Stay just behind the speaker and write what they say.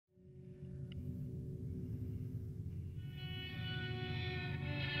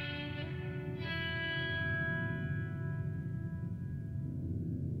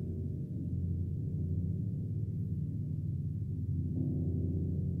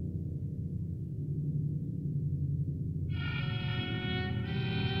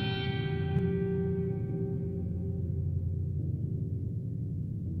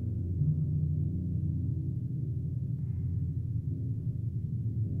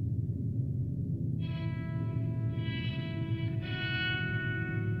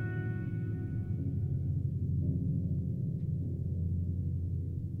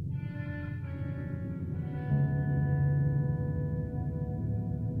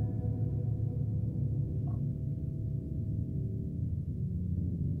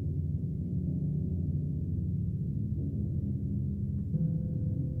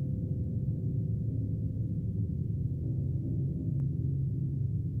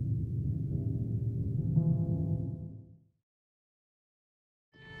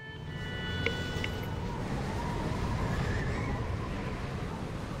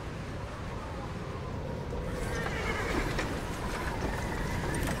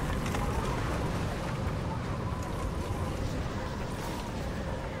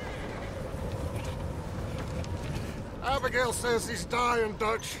Abigail says he's dying,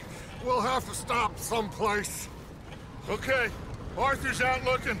 Dutch. We'll have to stop someplace. Okay. Arthur's out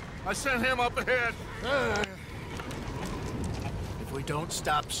looking. I sent him up ahead. If we don't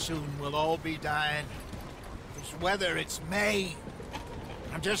stop soon, we'll all be dying. This weather, it's May.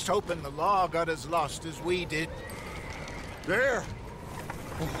 I'm just hoping the law got as lost as we did. There!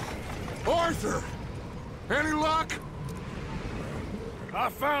 Arthur! Any luck? I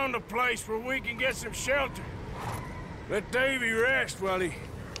found a place where we can get some shelter. Let Davy rest while he...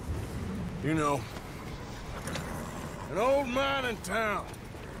 You know. An old mining town.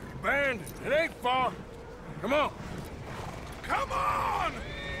 Abandoned. It ain't far. Come on. Come on!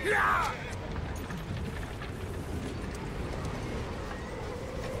 Yeah!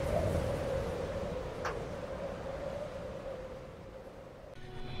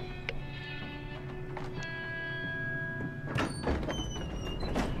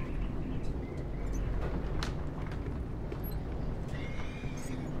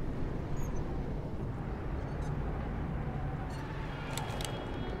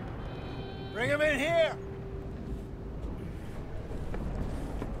 Bring him in here!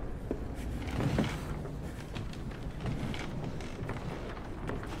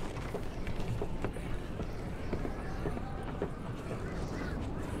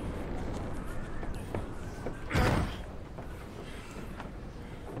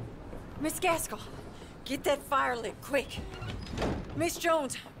 Miss Gaskell, get that fire lit, quick. Miss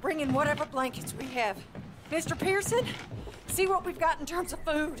Jones, bring in whatever blankets we have. Mr. Pearson, see what we've got in terms of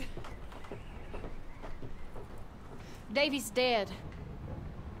food. Davy's dead.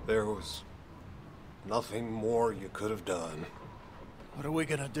 There was nothing more you could have done. What are we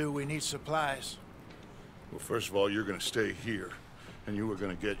gonna do? We need supplies. Well, first of all, you're gonna stay here, and you were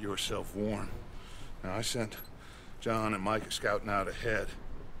gonna get yourself warm. Now, I sent John and Micah scouting out ahead.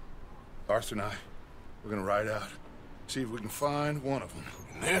 Arthur and I, we're gonna ride out, see if we can find one of them.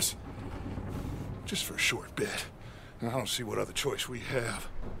 And this? Just for a short bit. And I don't see what other choice we have.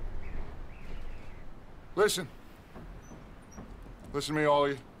 Listen. Listen to me, all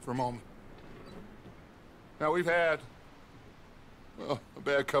of you, for a moment. Now, we've had, well, a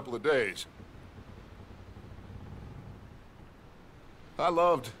bad couple of days. I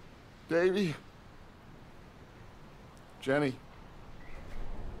loved Davy, Jenny,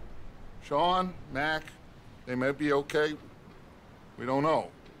 Sean, Mac. They may be okay. We don't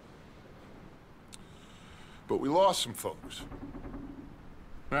know. But we lost some folks.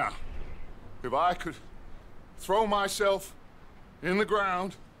 Now, if I could throw myself in the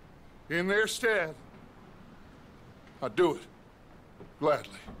ground, in their stead, I'd do it,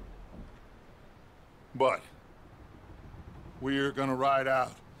 gladly. But we're gonna ride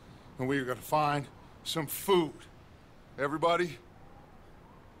out, and we're gonna find some food. Everybody,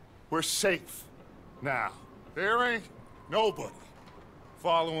 we're safe now. There ain't nobody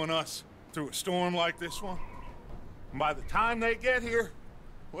following us through a storm like this one. And by the time they get here,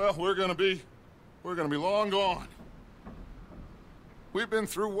 well, we're gonna be long gone. We've been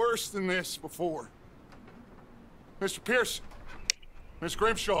through worse than this before. Mr. Pearson, Miss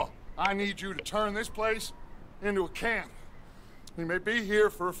Grimshaw, I need you to turn this place into a camp. We may be here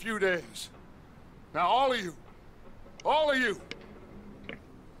for a few days. Now, all of you,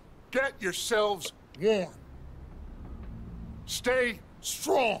 get yourselves warm. Stay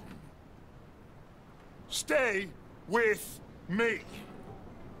strong. Stay with me.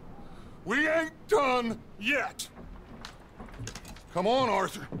 We ain't done yet. Come on,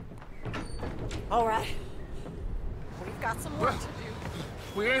 Arthur. All right. We've got some work to do.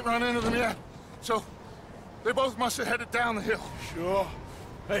 We ain't run into them yet, so they both must have headed down the hill. Sure.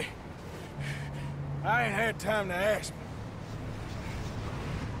 Hey, I ain't had time to ask.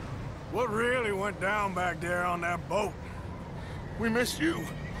 What really went down back there on that boat? We missed you.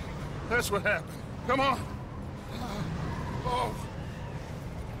 That's what happened. Come on. Oh.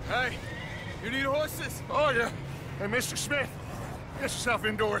 Hey, you need horses? Oh, yeah. Hey, Mr. Smith, get yourself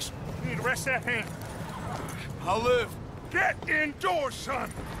indoors. You need to rest that hand. I'll live. Get indoors, son.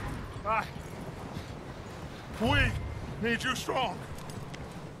 We need you strong.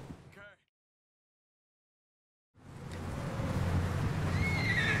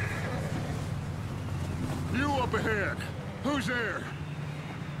 You up ahead. Who's there?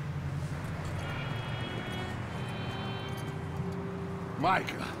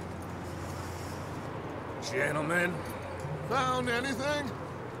 Micah. Gentlemen, Found anything?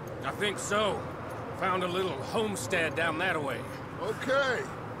 I think so. Found a little homestead down that way. Okay.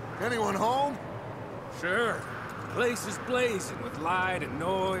 Anyone home? Sure. Place is blazing with light and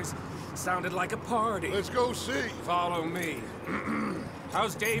noise. Sounded like a party. Let's go see. Follow me.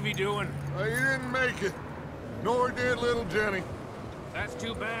 How's Davy doing? He didn't make it. nor did little Jenny. That's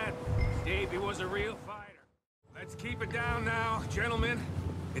too bad. Davy was a real fighter. Let's keep it down now, gentlemen.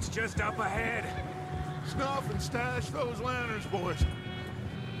 It's just up ahead. Snuff and stash those lanterns, boys.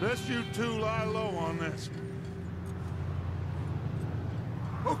 Best you two lie low on this.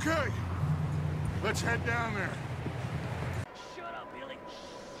 Okay, let's head down there. Shut up, Billy.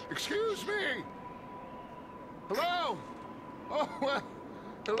 Excuse me. Hello? Oh, well,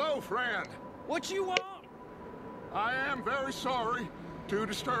 hello, friend. What you want? I am very sorry to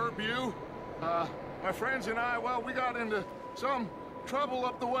disturb you. My friends and I, well, we got into some trouble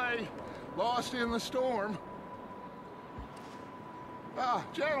up the way, lost in the storm.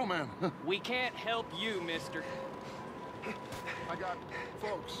 Gentlemen. We can't help you, mister. I got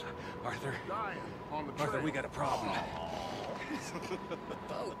folks Arthur. dying on the trail. Arthur, we got a problem.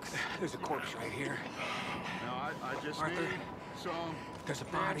 Folks. There's a corpse right here. Now, I just Arthur, need some there's a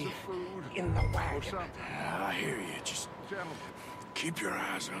cans body of food in the or wagon. something. I hear you. Just Gentlemen. keep your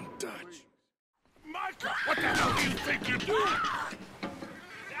eyes on Dutch. Micah, what the hell do you think you're doing?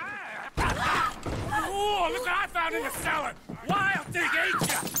 Oh, look what I found in the cellar! Wild thing, ain't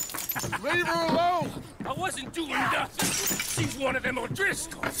ya? Leave her alone! I wasn't doing nothing. She's one of them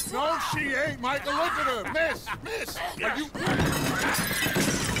O'Driscolls. No, she ain't, Micah. Look at her. Miss, are you...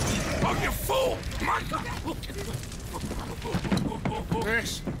 Oh, you fool! Micah!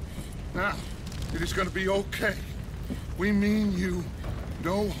 Miss, now, it is gonna be okay. We mean you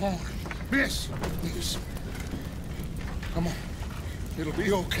no harm. Miss, come on. It'll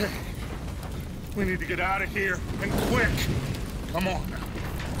be okay. We need to get out of here, and quick. Come on now.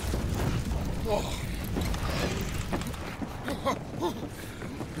 Oh.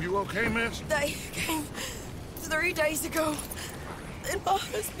 You okay, miss? They came 3 days ago. And my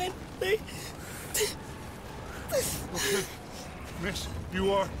husband, they... Okay. Miss,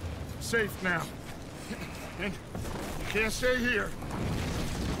 you are safe now. And you can't stay here.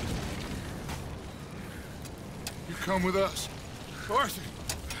 You come with us. Arthur.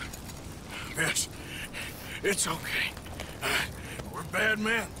 Miss, it's okay. We're bad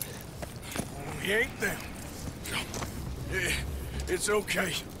men. We ain't them. It's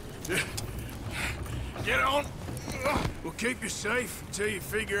okay. Get on. We'll keep you safe until you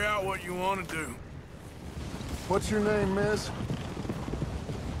figure out what you want to do. What's your name, miss?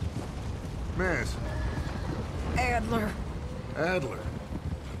 Miss. Adler. Adler.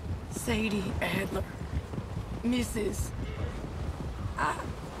 Sadie Adler. Mrs.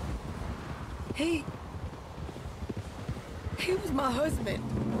 He was my husband.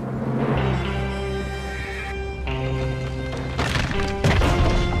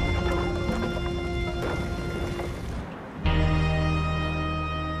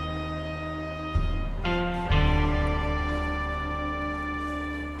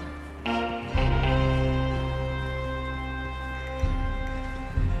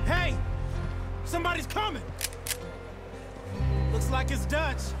 Hey! Somebody's coming! Looks like it's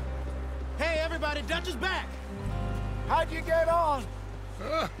Dutch. Hey, everybody, Dutch is back! How'd you get on?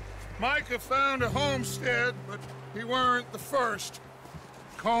 Micah found a homestead, but he weren't the first.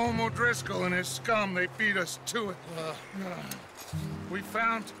 Colm O'Driscoll and his scum, they beat us to it. We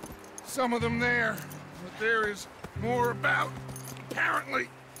found some of them there, but there is more about, apparently.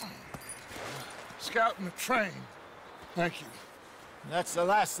 Scouting the train. Thank you. That's the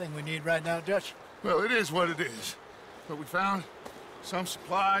last thing we need right now, Dutch. Well, it is what it is. But we found some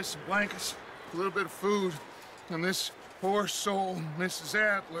supplies, some blankets, a little bit of food, and this poor soul, Mrs.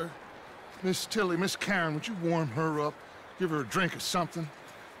 Adler, Miss Tilly, Miss Karen, would you warm her up? Give her a drink or something?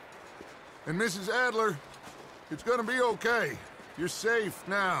 And Mrs. Adler, it's gonna be okay. You're safe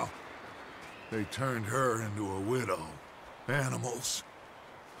now. They turned her into a widow. Animals.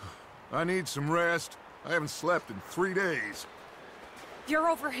 I need some rest. I haven't slept in 3 days. You're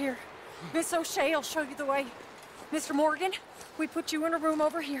over here. Miss O'Shea will show you the way. Mr. Morgan, we put you in a room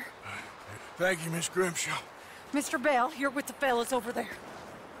over here. Thank you, Miss Grimshaw. Mr. Bell, you're with the fellas over there.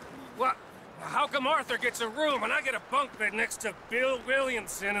 What? How come Arthur gets a room and I get a bunk bed next to Bill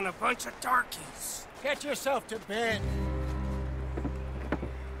Williamson and a bunch of darkies? Get yourself to bed.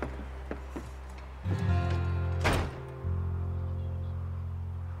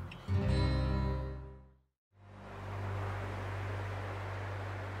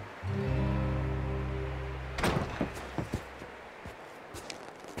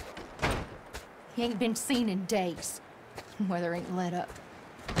 He ain't been seen in days. Weather ain't let up.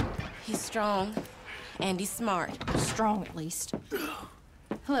 He's strong, and he's smart. Strong, at least.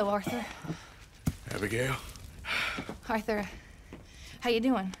 Hello, Arthur. Abigail? Arthur, how you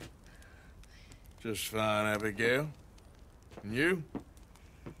doing? Just fine, Abigail. And you?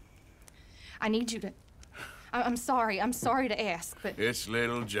 I need you to... I'm sorry. I'm sorry to ask, but... It's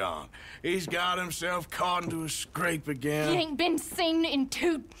little John. He's got himself caught into a scrape again. He ain't been seen in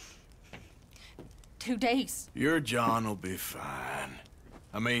two days. Your John will be fine.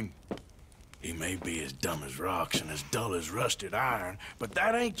 I mean, he may be as dumb as rocks and as dull as rusted iron, but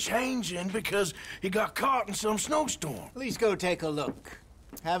that ain't changing because he got caught in some snowstorm. Please go take a look.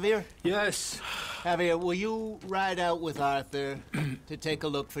 Javier? Yes. Javier, will you ride out with Arthur to take a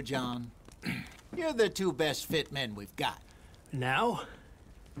look for John? You're the two best fit men we've got. Now?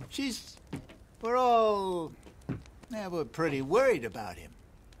 We're all... Yeah, we're pretty worried about him.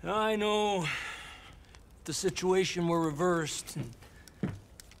 I know. If the situation were reversed,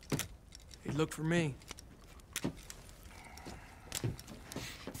 he'd look for me.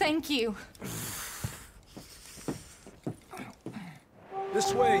 Thank you.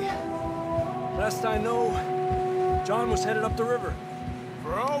 This way. Last I know, John was headed up the river.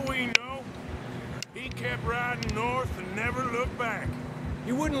 For all we know, he kept riding north and never looked back.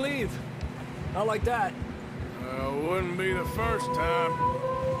 He wouldn't leave. Not like that. Wouldn't be the first time.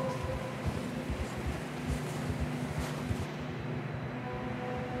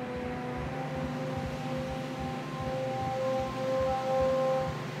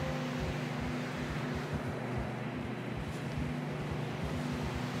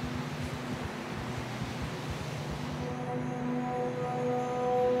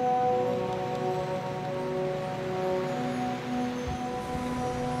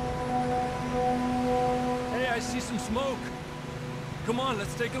 I see some smoke. Come on,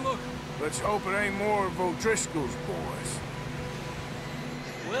 let's take a look. Let's hope it ain't more of O'Driscoll's boys.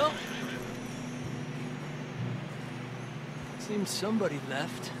 Well, seems somebody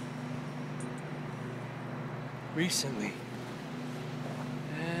left. Recently.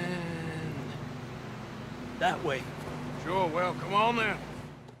 And that way. Sure, well, come on then.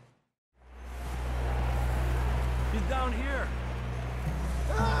 He's down here.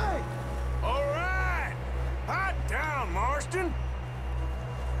 Hey! All right! Hot down, Marston!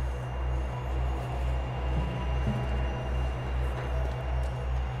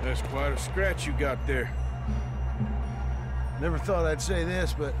 That's quite a scratch you got there. Never thought I'd say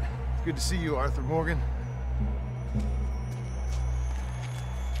this, but it's good to see you, Arthur Morgan.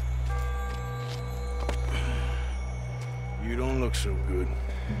 You don't look so good.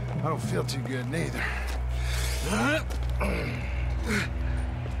 I don't feel too good, neither. I'm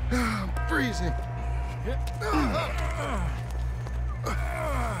freezing.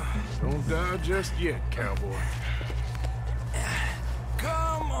 Don't die just yet, cowboy.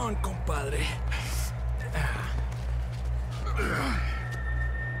 Come on, compadre.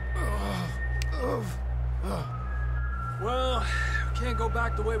 Well, we can't go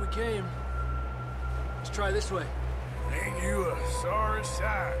back the way we came. Let's try this way. Ain't you a sorry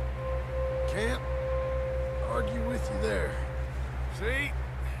sight? Can't argue with you there. See?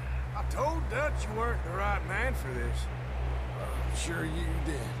 I told Dutch you weren't the right man for this. I'm sure you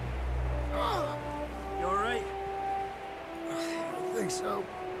did. You all right? I don't think so.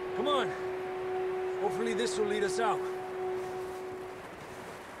 Come on. Hopefully this will lead us out.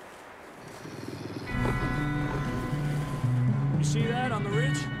 You see that on the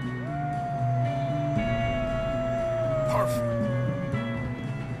ridge? Perfect.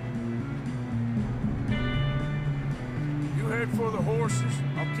 You head for the horses.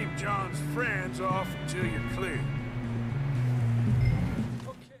 I'll keep John's friends off until you're clear.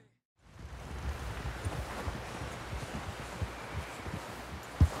 Okay.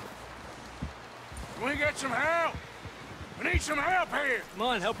 We get some help! We need some help here! Come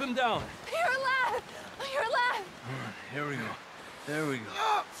on, help him down. You're alive! You're alive! Here we go. There we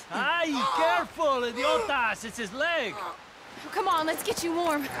go. Ay, careful, idiotas! It's his leg! Come on, let's get you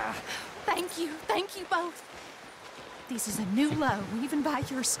warm. Thank you both. This is a new low, even by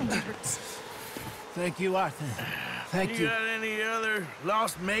your standards. Thank you, Arthur. Thank you. You got any other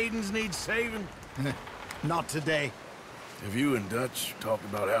lost maidens need saving? Not today. Have you and Dutch talked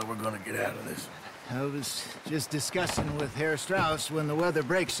about how we're gonna get out of this? I was just discussing with Herr Strauss when the weather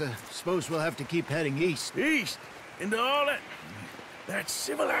breaks. I suppose we'll have to keep heading east. East? Into all that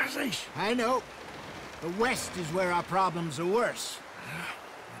civilization? I know. The west is where our problems are worse.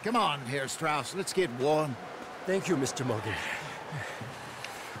 Come on, Herr Strauss, let's get warm. Thank you, Mr. Morgan.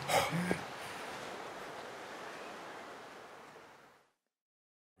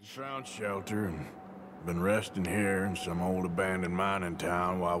 We found shelter and been resting here in some old abandoned mining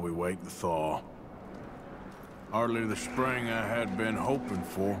town while we wait the thaw. Hardly the spring I had been hoping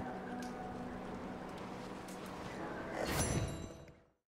for.